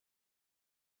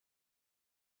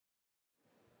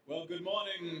Well, good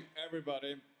morning,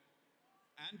 everybody.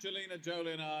 Angelina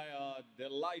Jolie and I are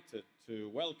delighted to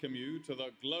welcome you to the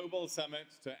Global Summit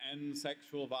to End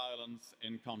Sexual Violence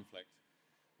in Conflict.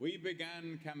 We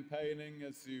began campaigning,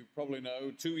 as you probably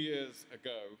know, 2 years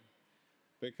ago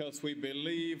because we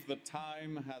believe the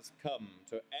time has come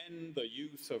to end the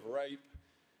use of rape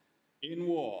in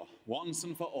war once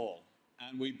and for all,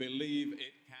 and we believe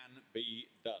it can be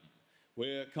done.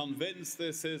 We're convinced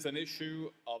this is an issue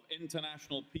of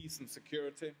international peace and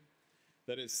security,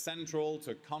 that is central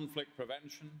to conflict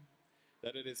prevention,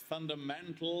 that it is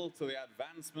fundamental to the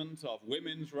advancement of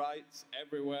women's rights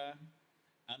everywhere,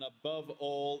 and above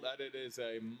all, that it is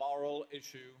a moral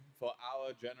issue for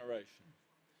our generation.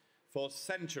 For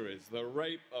centuries, the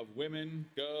rape of women,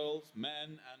 girls,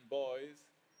 men, and boys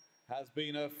has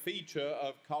been a feature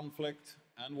of conflict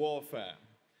and warfare.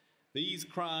 These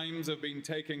crimes have been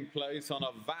taking place on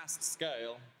a vast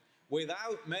scale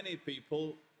without many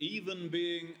people even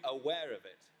being aware of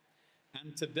it.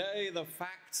 And today the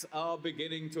facts are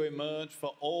beginning to emerge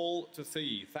for all to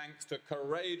see, thanks to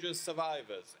courageous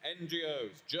survivors,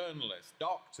 NGOs, journalists,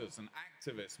 doctors, and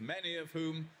activists, many of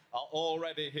whom are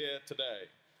already here today.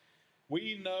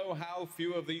 We know how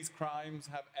few of these crimes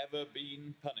have ever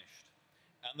been punished,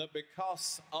 and that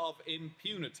because of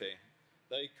impunity,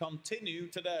 they continue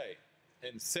today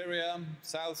in Syria,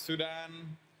 South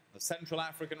Sudan, the Central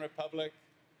African Republic,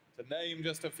 to name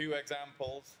just a few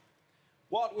examples.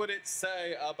 What would it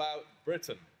say about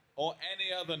Britain or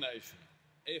any other nation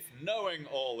if, knowing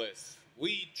all this,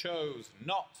 we chose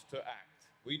not to act?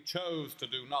 We chose to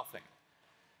do nothing.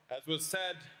 As was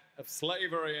said of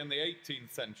slavery in the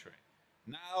 18th century,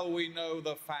 now we know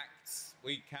the facts,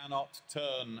 we cannot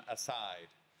turn aside.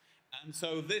 And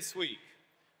so this week,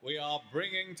 we are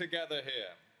bringing together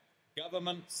here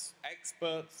governments,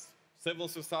 experts, civil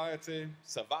society,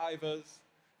 survivors,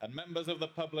 and members of the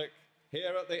public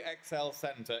here at the Excel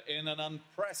Centre in an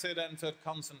unprecedented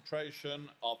concentration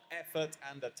of effort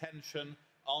and attention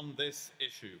on this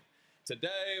issue.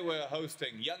 Today, we're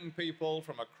hosting young people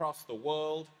from across the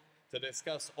world to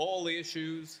discuss all the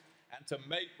issues and to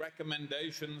make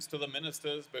recommendations to the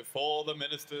ministers before the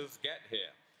ministers get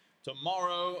here.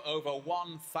 Tomorrow, over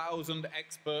 1,000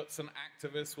 experts and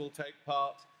activists will take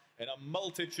part in a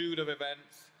multitude of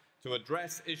events to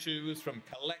address issues from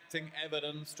collecting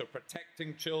evidence to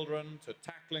protecting children to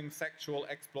tackling sexual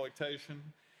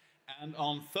exploitation. And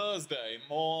on Thursday,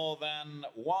 more than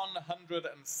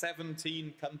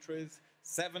 117 countries,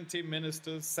 70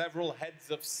 ministers, several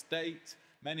heads of state,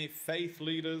 many faith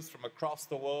leaders from across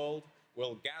the world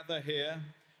will gather here.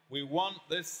 We want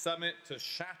this summit to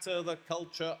shatter the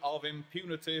culture of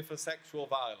impunity for sexual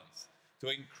violence, to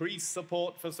increase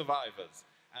support for survivors,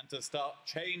 and to start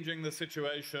changing the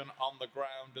situation on the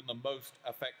ground in the most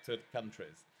affected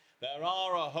countries. There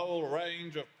are a whole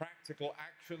range of practical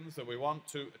actions that we want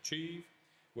to achieve.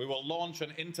 We will launch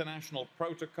an international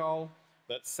protocol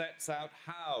that sets out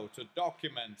how to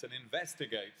document and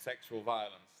investigate sexual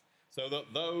violence, so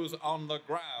that those on the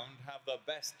ground have the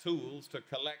best tools to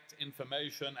collect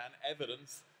information and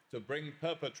evidence to bring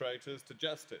perpetrators to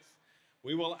justice.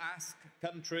 We will ask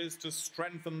countries to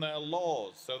strengthen their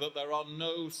laws so that there are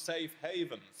no safe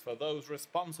havens for those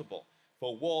responsible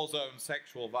for war zone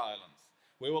sexual violence.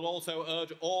 We will also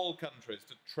urge all countries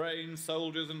to train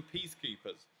soldiers and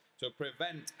peacekeepers to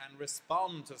prevent and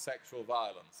respond to sexual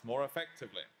violence more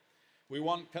effectively. We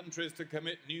want countries to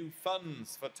commit new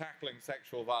funds for tackling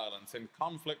sexual violence in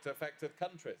conflict-affected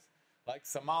countries like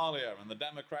Somalia and the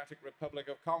Democratic Republic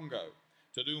of Congo,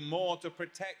 to do more to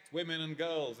protect women and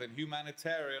girls in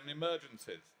humanitarian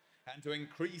emergencies, and to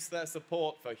increase their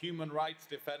support for human rights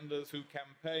defenders who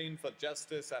campaign for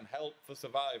justice and help for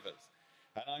survivors.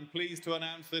 And I'm pleased to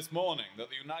announce this morning that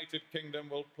the United Kingdom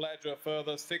will pledge a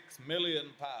further £6 million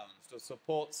to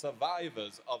support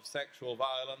survivors of sexual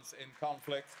violence in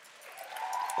conflict.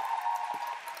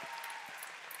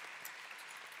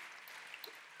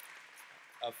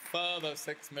 A further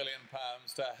 £6 million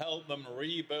to help them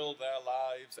rebuild their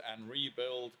lives and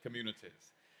rebuild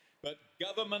communities. But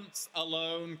governments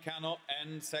alone cannot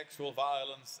end sexual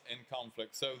violence in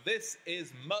conflict. So this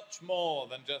is much more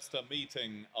than just a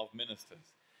meeting of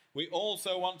ministers. We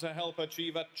also want to help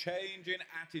achieve a change in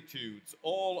attitudes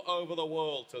all over the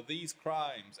world to these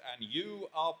crimes, and you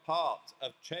are part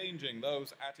of changing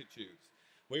those attitudes.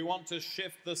 We want to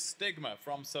shift the stigma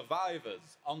from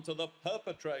survivors onto the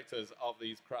perpetrators of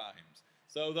these crimes,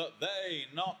 so that they,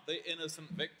 not the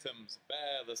innocent victims,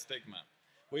 bear the stigma.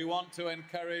 We want to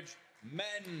encourage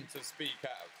men to speak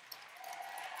out.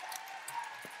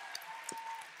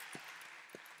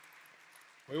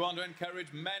 We want to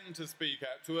encourage men to speak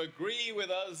out, to agree with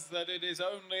us that it is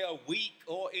only a weak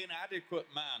or inadequate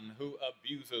man who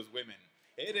abuses women.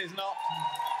 It is not.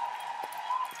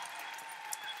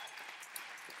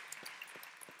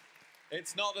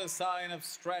 It's not a sign of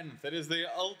strength. It is the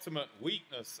ultimate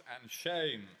weakness and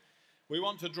shame. We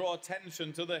want to draw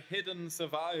attention to the hidden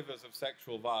survivors of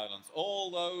sexual violence,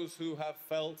 all those who have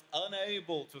felt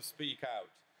unable to speak out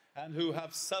and who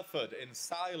have suffered in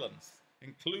silence,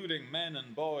 including men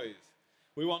and boys.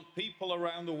 We want people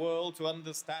around the world to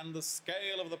understand the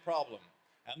scale of the problem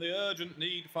and the urgent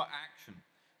need for action,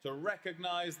 to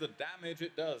recognize the damage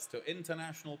it does to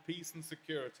international peace and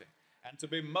security, and to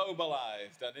be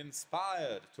mobilized and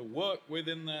inspired to work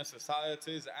within their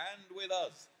societies and with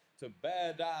us to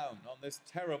bear down on this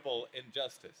terrible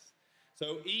injustice.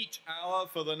 So each hour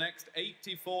for the next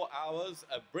 84 hours,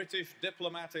 a British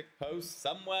diplomatic post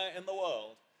somewhere in the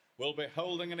world will be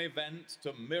holding an event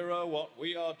to mirror what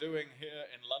we are doing here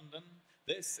in London.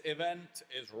 This event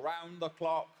is round the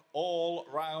clock, all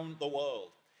round the world.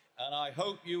 And I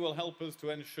hope you will help us to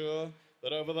ensure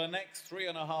that over the next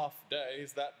 3.5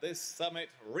 days that this summit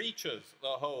reaches the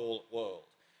whole world.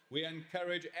 We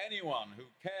encourage anyone who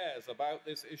cares about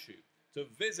this issue to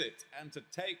visit and to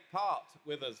take part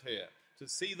with us here, to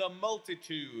see the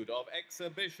multitude of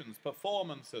exhibitions,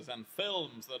 performances and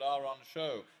films that are on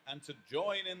show, and to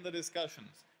join in the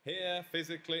discussions here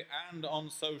physically and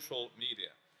on social media.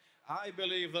 I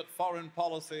believe that foreign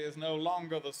policy is no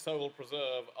longer the sole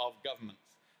preserve of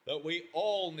governments, that we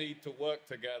all need to work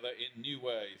together in new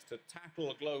ways to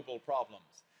tackle global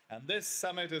problems. And this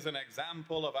summit is an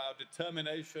example of our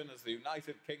determination as the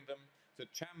United Kingdom to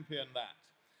champion that.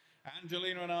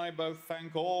 Angelina and I both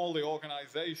thank all the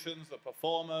organizations, the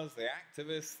performers, the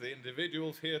activists, the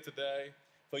individuals here today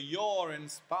for your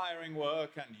inspiring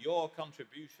work and your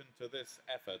contribution to this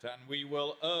effort. And we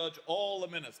will urge all the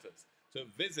ministers to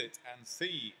visit and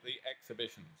see the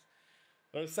exhibitions.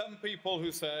 There are some people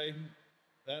who say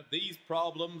that these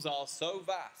problems are so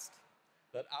vast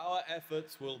that our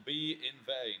efforts will be in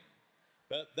vain.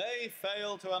 But they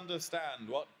fail to understand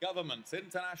what governments,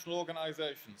 international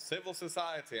organizations, civil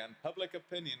society, and public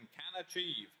opinion can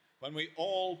achieve when we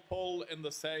all pull in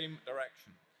the same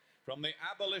direction. From the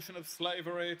abolition of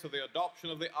slavery to the adoption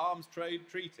of the Arms Trade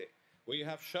Treaty, we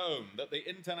have shown that the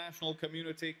international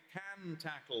community can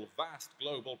tackle vast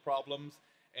global problems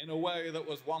in a way that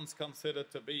was once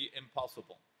considered to be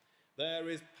impossible. There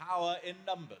is power in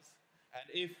numbers, and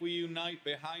if we unite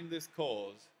behind this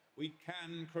cause, we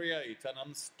can create an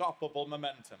unstoppable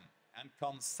momentum and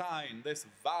consign this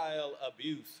vile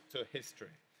abuse to history.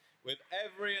 With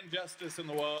every injustice in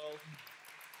the world,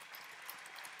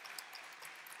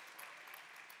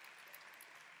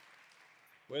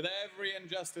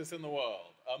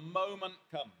 a moment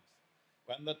comes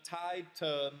when the tide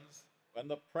turns, when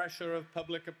the pressure of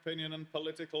public opinion and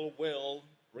political will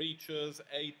reaches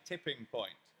a tipping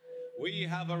point. We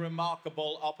have a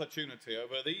remarkable opportunity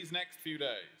over these next few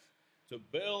days to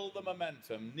build the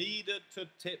momentum needed to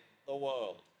tip the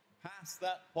world past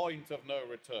that point of no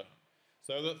return,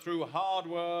 so that through hard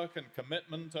work and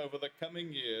commitment over the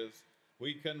coming years,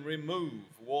 we can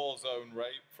remove war zone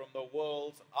rape from the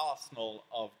world's arsenal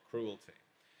of cruelty.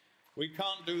 We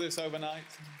can't do this overnight.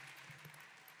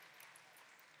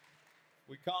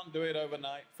 We can't do it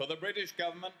overnight. For the British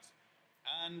government,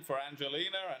 and for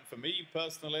Angelina and for me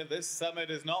personally, this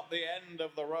summit is not the end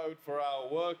of the road for our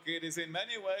work. It is in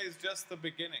many ways just the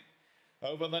beginning.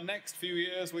 Over the next few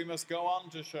years, we must go on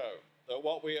to show that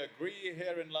what we agree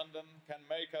here in London can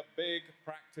make a big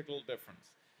practical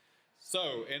difference.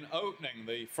 So, in opening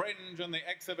the Fringe and the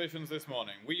exhibitions this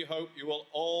morning, we hope you will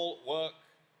all work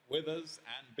with us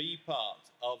and be part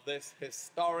of this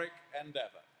historic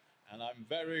endeavor. And I'm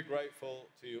very grateful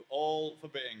to you all for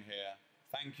being here.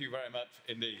 Thank you very much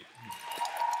indeed.